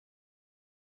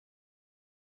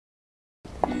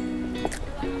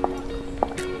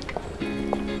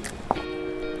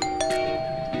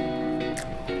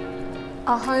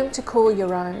A home to call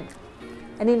your own,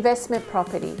 an investment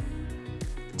property.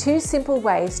 Two simple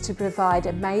ways to provide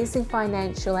amazing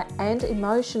financial and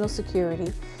emotional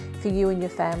security for you and your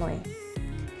family.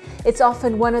 It's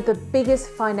often one of the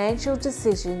biggest financial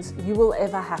decisions you will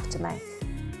ever have to make.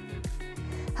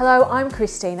 Hello, I'm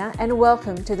Christina and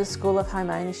welcome to the School of Home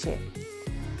Ownership.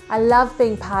 I love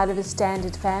being part of a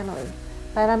standard family,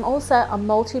 but I'm also a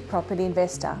multi-property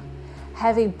investor,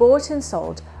 having bought and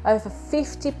sold over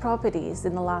 50 properties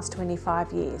in the last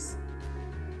 25 years.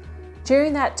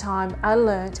 During that time, I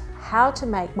learned how to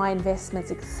make my investments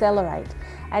accelerate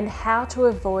and how to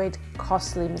avoid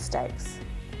costly mistakes.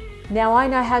 Now I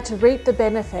know how to reap the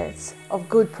benefits of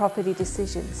good property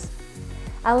decisions.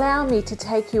 Allow me to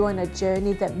take you on a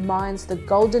journey that mines the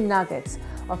golden nuggets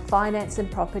of finance and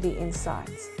property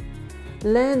insights.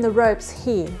 Learn the ropes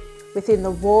here within the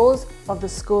walls of the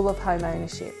School of Home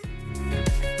Ownership.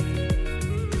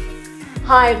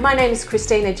 Hi, my name is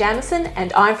Christina Jamison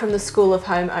and I'm from the School of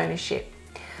Home Ownership.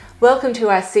 Welcome to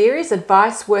our series,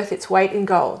 Advice Worth Its Weight in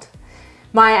Gold.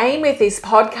 My aim with these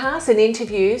podcasts and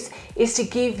interviews is to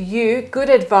give you good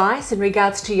advice in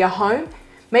regards to your home,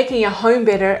 making your home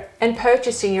better and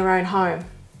purchasing your own home.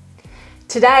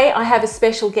 Today I have a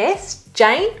special guest,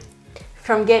 Jane,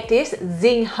 from, get this,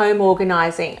 Zing Home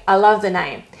Organising. I love the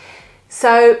name.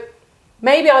 So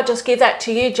maybe I'll just give that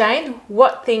to you, Jane.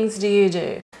 What things do you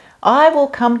do? I will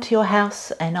come to your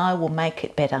house and I will make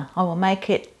it better. I will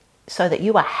make it so that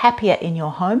you are happier in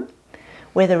your home,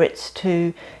 whether it's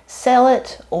to sell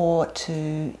it or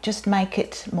to just make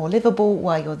it more livable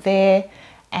while you're there.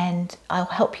 And I'll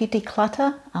help you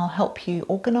declutter, I'll help you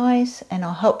organise, and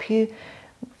I'll help you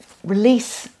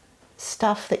release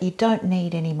stuff that you don't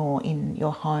need anymore in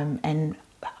your home and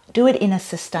do it in a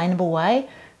sustainable way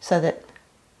so that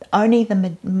only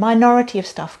the minority of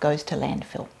stuff goes to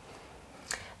landfill.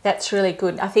 That's really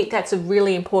good. I think that's a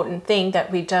really important thing,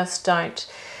 that we just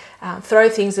don't throw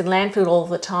things in landfill all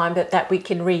the time, but that we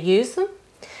can reuse them.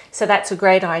 So that's a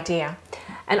great idea.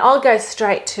 And I'll go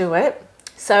straight to it.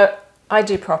 So I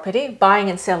do property, buying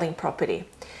and selling property.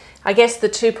 I guess the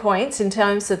 2 points in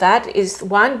terms of that is,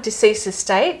 one, deceased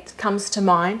estate comes to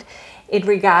mind in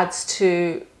regards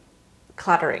to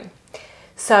cluttering.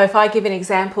 So if I give an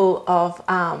example of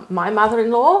my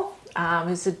mother-in-law,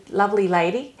 who's a lovely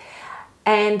lady,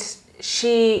 and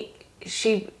she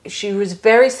was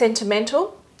very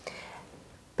sentimental,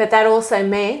 but that also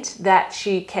meant that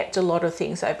she kept a lot of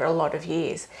things over a lot of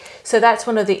years. So that's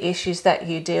one of the issues that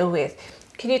you deal with.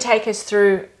 Can you take us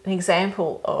through an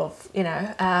example of,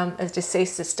 a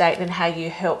deceased estate and how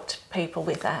you helped people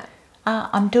with that?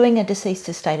 I'm doing a deceased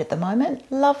estate at the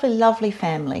moment. Lovely, lovely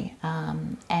family.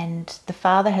 And the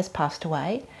father has passed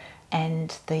away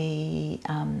and the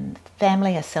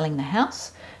family are selling the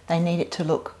house. They need it to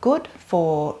look good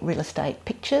for real estate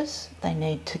pictures. They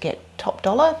need to get top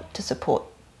dollar to support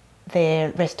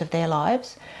their rest of their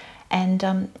lives. And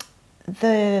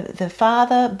the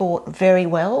father bought very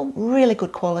well, really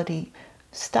good quality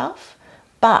stuff,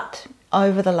 but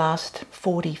over the last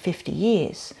 40, 50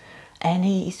 years. And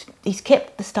he's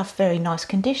kept the stuff very nice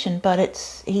condition,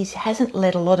 but he hasn't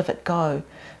let a lot of it go.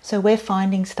 So we're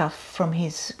finding stuff from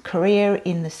his career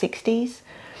in the 60s.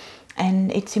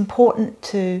 And it's important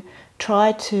to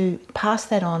try to pass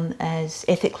that on as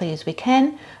ethically as we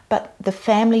can, but the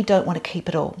family don't want to keep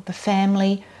it all. The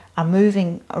family are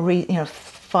moving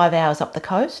 5 hours up the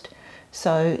coast,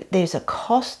 so there's a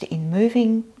cost in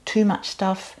moving too much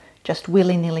stuff just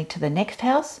willy-nilly to the next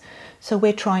house. So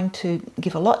we're trying to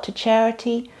give a lot to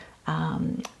charity,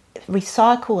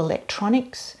 recycle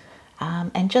electronics,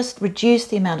 and just reduce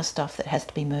the amount of stuff that has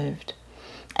to be moved,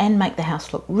 and make the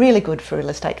house look really good for real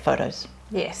estate photos.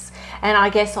 Yes, and I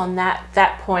guess on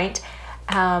that point,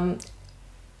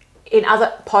 in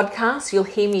other podcasts, you'll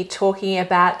hear me talking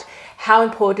about how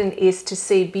important it is to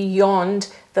see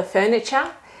beyond the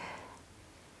furniture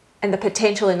and the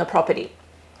potential in the property.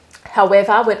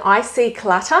 However, when I see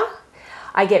clutter,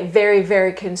 I get very,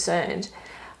 very concerned.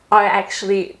 I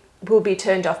actually will be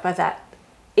turned off by that,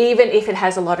 even if it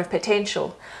has a lot of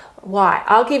potential. Why?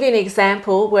 I'll give you an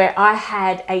example where I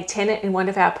had a tenant in one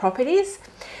of our properties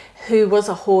who was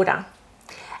a hoarder.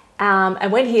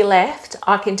 And when he left,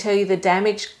 I can tell you the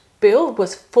damage bill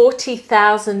was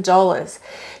 $40,000.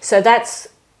 So that's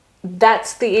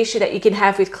the issue that you can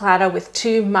have with clutter, with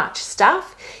too much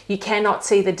stuff. You cannot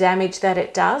see the damage that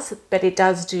it does, but it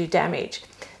does do damage.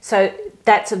 So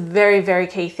that's a very, very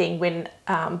key thing when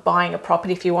buying a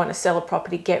property. If you want to sell a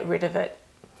property, get rid of it.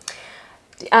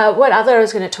 What other I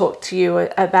was going to talk to you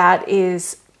about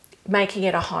is making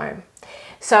it a home.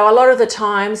 So a lot of the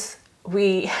times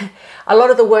a lot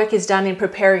of the work is done in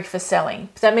preparing for selling.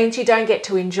 That means you don't get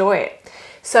to enjoy it.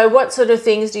 So what sort of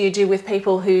things do you do with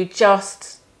people who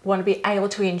just want to be able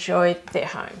to enjoy their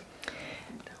home?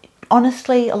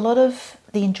 Honestly, a lot of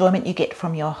the enjoyment you get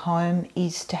from your home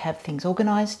is to have things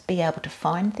organised, be able to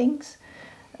find things.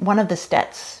 One of the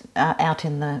stats out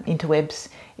in the interwebs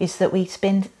is that we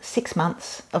spend 6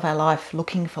 months of our life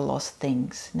looking for lost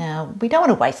things. Now, we don't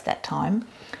want to waste that time.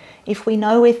 If we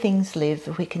know where things live,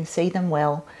 if we can see them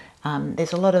well,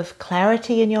 there's a lot of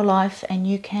clarity in your life and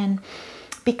you can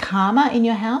be calmer in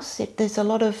your house. There's a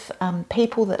lot of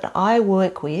people that I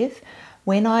work with,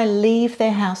 when I leave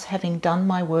their house having done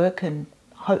my work and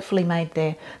hopefully made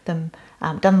them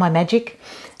done my magic,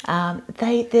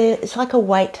 it's like a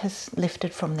weight has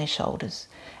lifted from their shoulders.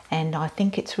 And I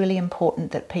think it's really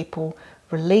important that people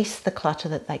release the clutter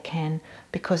that they can,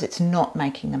 because it's not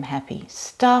making them happy.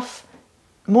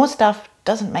 More stuff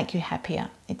doesn't make you happier.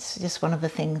 It's just one of the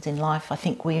things in life. I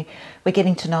think we're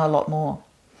getting to know a lot more.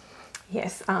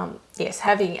 Yes,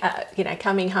 having,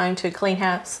 coming home to a clean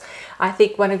house. I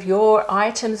think one of your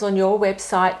items on your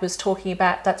website was talking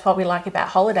about, that's what we like about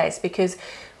holidays, because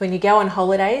when you go on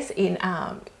holidays in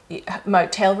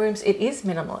motel rooms, it is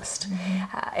minimalist.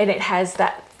 And it has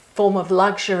that form of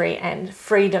luxury and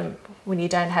freedom when you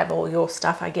don't have all your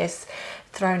stuff, I guess,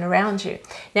 thrown around you.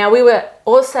 Now, we were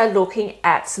also looking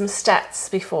at some stats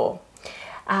before.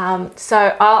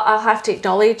 So I'll have to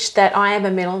acknowledge that I am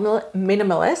a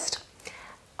minimalist.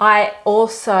 I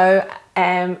also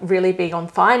am really big on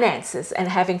finances and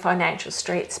having financial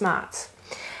street smarts.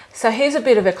 So here's a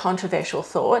bit of a controversial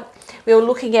thought. We were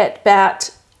looking at about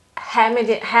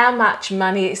how much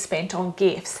money is spent on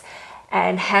gifts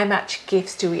and how much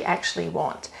gifts do we actually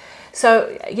want.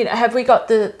 So, have we got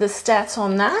the stats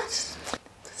on that?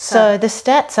 So the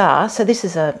stats are, this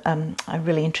is a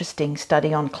really interesting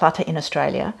study on clutter in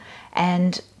Australia,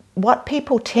 and what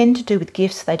people tend to do with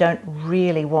gifts they don't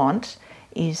really want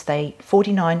is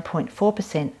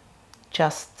 49.4%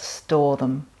 just store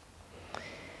them.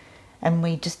 And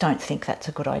we just don't think that's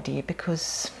a good idea,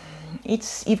 because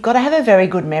you've got to have a very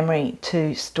good memory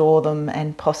to store them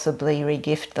and possibly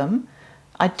re-gift them.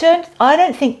 I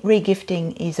don't think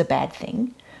re-gifting is a bad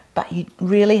thing, but you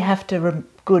really have to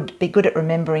be good at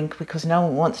remembering, because no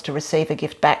one wants to receive a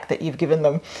gift back that you've given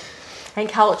them. And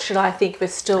culture, I think, we're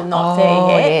still not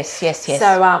there yet. Yes.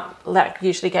 So,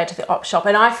 usually go to the op shop,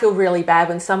 and I feel really bad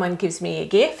when someone gives me a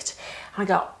gift. I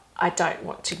go, I don't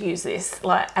want to use this,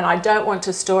 and I don't want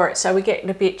to store it. So we get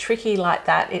a bit tricky like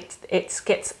that. It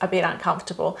gets a bit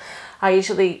uncomfortable. I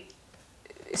usually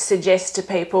suggest to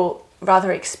people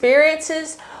rather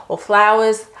experiences or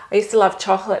flowers. I used to love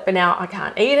chocolate, but now I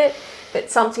can't eat it. But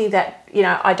something that,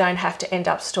 I don't have to end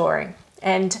up storing.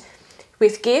 And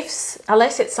with gifts,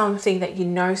 unless it's something that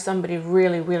somebody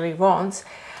really, really wants,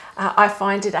 I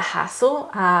find it a hassle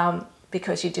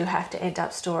because you do have to end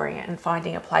up storing it and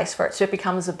finding a place for it. So it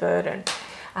becomes a burden.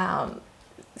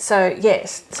 So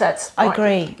that's... I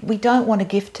agree. We don't want a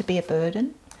gift to be a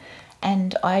burden.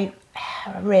 And I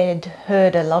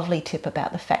heard a lovely tip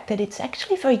about the fact that it's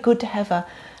actually very good to have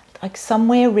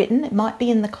somewhere written. It might be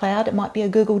in the cloud, it might be a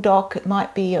Google Doc, it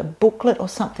might be a booklet or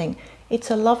something.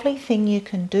 It's a lovely thing you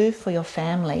can do for your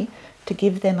family, to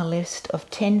give them a list of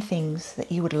 10 things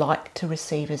that you would like to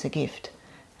receive as a gift.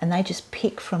 And they just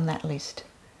pick from that list.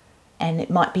 And it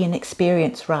might be an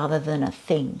experience rather than a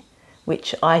thing,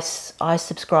 which I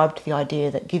subscribe to the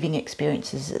idea that giving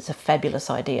experiences is a fabulous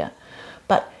idea.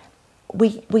 But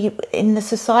we in the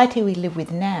society we live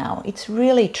with now, it's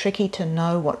really tricky to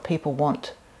know what people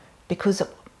want, because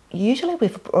usually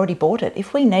we've already bought it.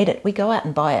 If we need it, we go out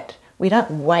and buy it. We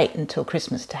don't wait until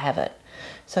Christmas to have it.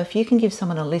 So if you can give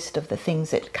someone a list of the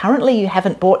things that currently you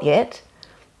haven't bought yet,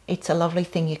 it's a lovely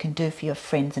thing you can do for your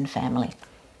friends and family.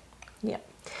 Yeah.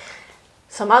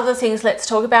 Some other things, let's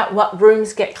talk about what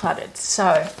rooms get cluttered.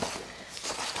 So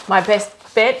my best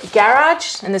bet,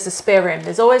 garage, and there's a spare room.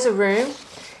 There's always a room,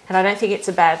 and I don't think it's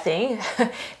a bad thing,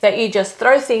 that you just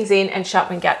throw things in and shut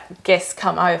when guests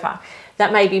come over.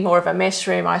 That may be more of a mess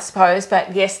room, I suppose,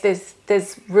 but yes,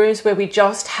 there's rooms where we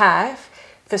just have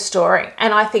for storing.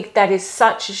 And I think that is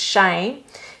such a shame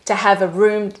to have a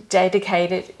room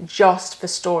dedicated just for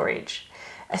storage,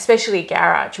 especially a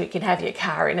garage. We can have your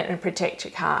car in it and protect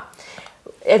your car.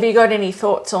 Have you got any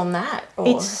thoughts on that?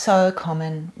 It's so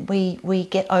common. We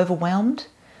get overwhelmed.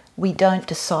 We don't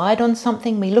decide on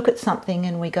something. We look at something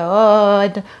and we go,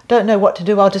 I don't know what to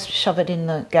do. I'll just shove it in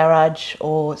the garage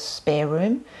or spare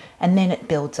room. And then it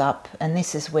builds up. And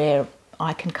this is where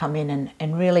I can come in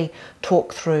and really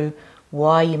talk through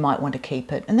why you might want to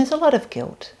keep it. And there's a lot of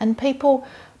guilt. And people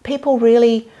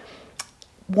really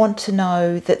want to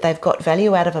know that they've got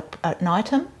value out of an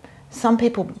item. Some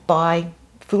people buy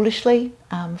foolishly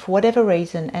for whatever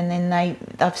reason, and then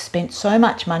they've spent so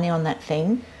much money on that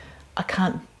thing, I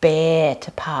can't bear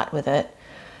to part with it.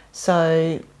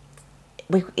 So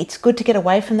it's good to get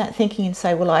away from that thinking and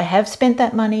say, well, I have spent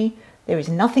that money, there is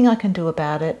nothing I can do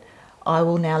about it, I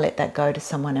will now let that go to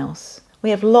someone else. We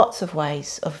have lots of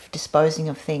ways of disposing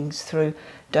of things through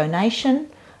donation,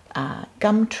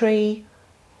 Gumtree,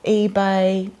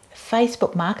 eBay,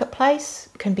 Facebook Marketplace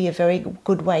can be a very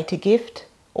good way to gift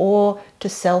or to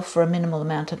sell for a minimal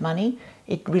amount of money.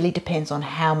 It really depends on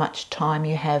how much time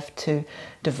you have to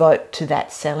devote to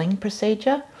that selling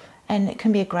procedure, and it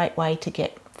can be a great way to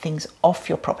get things off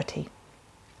your property.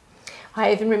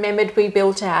 I even remembered we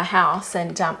built our house,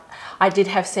 and I did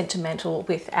have sentimental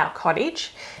with our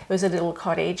cottage. It was a little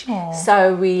cottage. Aww.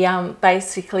 So we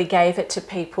basically gave it to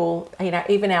people,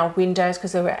 even our windows,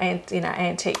 because there were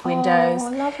antique windows. Oh,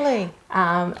 lovely.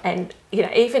 And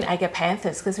even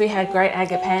agapanthus, because we had great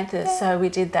agapanthus, so we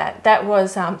did that. That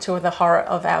was to the horror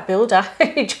of our builder.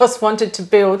 He just wanted to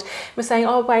build. We're saying,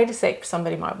 oh, wait a sec,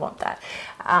 somebody might want that.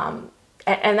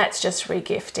 And that's just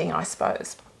regifting, I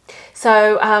suppose.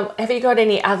 So have you got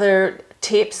any other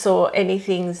tips or any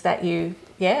things that you,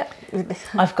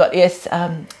 I've got, yes,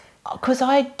 because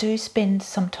I do spend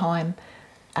some time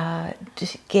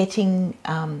just getting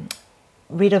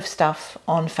rid of stuff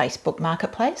on Facebook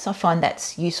Marketplace. I find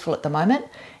that's useful at the moment.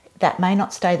 That may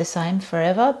not stay the same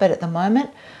forever, but at the moment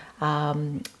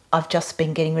I've just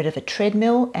been getting rid of a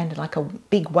treadmill and like a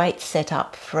big weight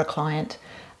setup for a client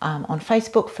on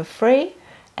Facebook for free,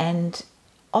 and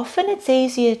often it's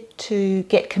easier to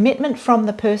get commitment from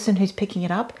the person who's picking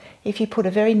it up if you put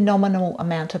a very nominal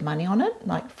amount of money on it,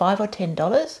 like $5 or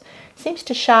 $10. Seems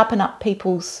to sharpen up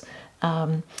people's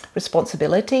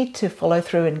responsibility to follow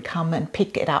through and come and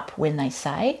pick it up when they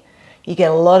say. You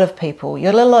get a lot of people, you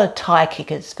get a lot of tire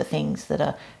kickers for things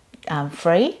that are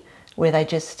free, where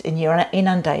and you're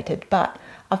inundated. But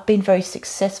I've been very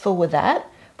successful with that,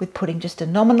 with putting just a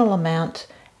nominal amount,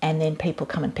 and then people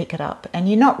come and pick it up. And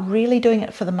you're not really doing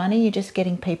it for the money, you're just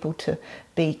getting people to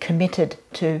be committed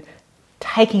to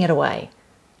taking it away.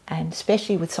 And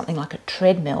especially with something like a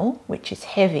treadmill, which is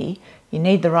heavy, you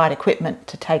need the right equipment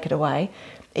to take it away.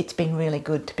 It's been really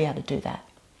good to be able to do that.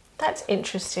 That's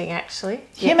interesting, actually.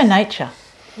 Human nature.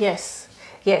 Yes.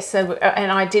 So,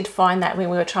 and I did find that when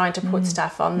we were trying to put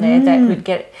stuff on there, that we'd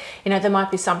get, there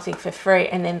might be something for free,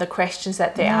 and then the questions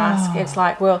that they ask, it's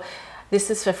like, well, this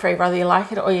is for free, whether you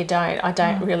like it or you don't. I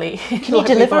don't really. Can you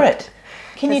deliver it?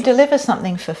 Can you deliver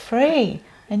something for free?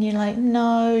 And you're like,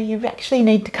 no, you actually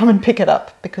need to come and pick it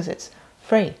up because it's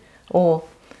free, or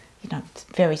it's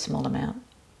a very small amount.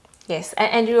 Yes,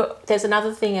 and there's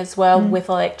another thing as well with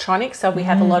electronics. So we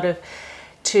have a lot of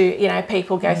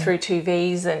people go through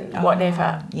TVs and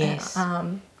whatever. Yes.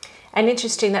 And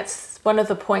interesting, that's one of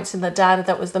the points in the data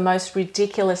that was the most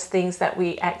ridiculous things that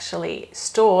we actually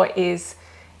store is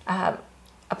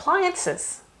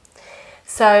appliances.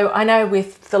 So I know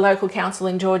with the local council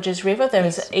in Georges River there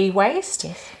is e-waste.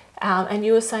 Yes. And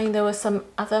you were saying there were some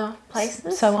other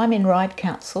places? So I'm in Ryde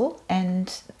Council,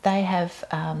 and they have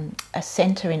a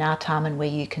centre in Artarmon where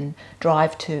you can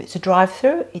drive to. It's a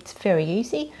drive-through. It's very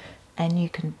easy, and you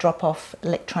can drop off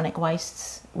electronic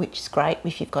wastes, which is great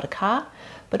if you've got a car.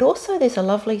 But also there's a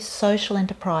lovely social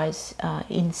enterprise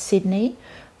in Sydney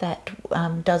that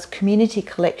does community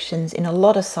collections in a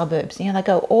lot of suburbs. They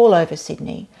go all over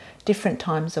Sydney, different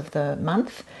times of the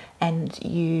month, and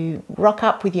you rock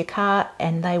up with your car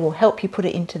and they will help you put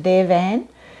it into their van,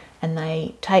 and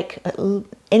they take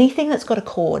anything that's got a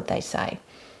cord, they say.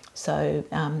 So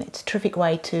it's a terrific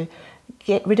way to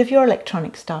get rid of your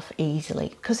electronic stuff easily,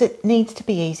 because it needs to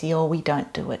be easy or we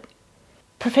don't do it.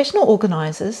 Professional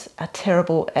organisers are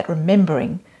terrible at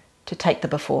remembering to take the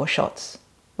before shots.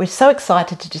 We're so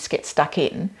excited to just get stuck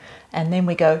in, and then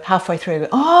we go halfway through,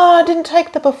 oh, I didn't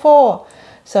take the before.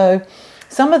 So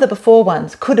some of the before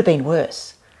ones could have been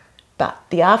worse, but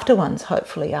the after ones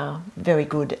hopefully are very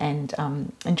good and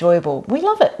enjoyable. We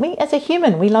love it. As a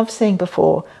human, we love seeing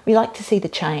before. We like to see the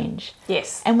change.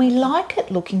 Yes. And we like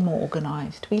it looking more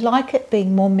organised. We like it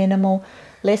being more minimal,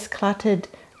 less cluttered,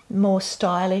 more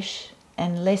stylish,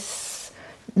 and less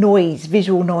noise,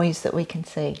 visual noise that we can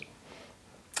see.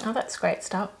 Oh, that's great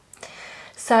stuff.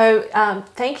 So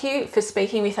thank you for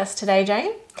speaking with us today,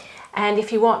 Jane. And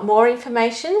if you want more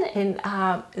information in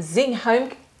Zing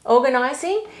Home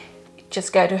Organising,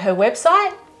 just go to her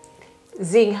website,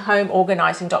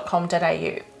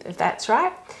 zinghomeorganising.com.au, if that's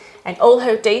right. And all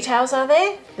her details are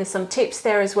there. There's some tips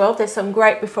there as well. There's some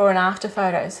great before and after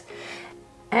photos.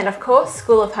 And of course,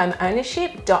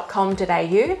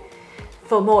 schoolofhomeownership.com.au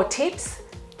for more tips,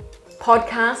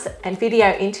 podcasts and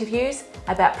video interviews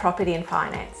about property and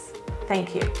finance.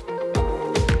 Thank you.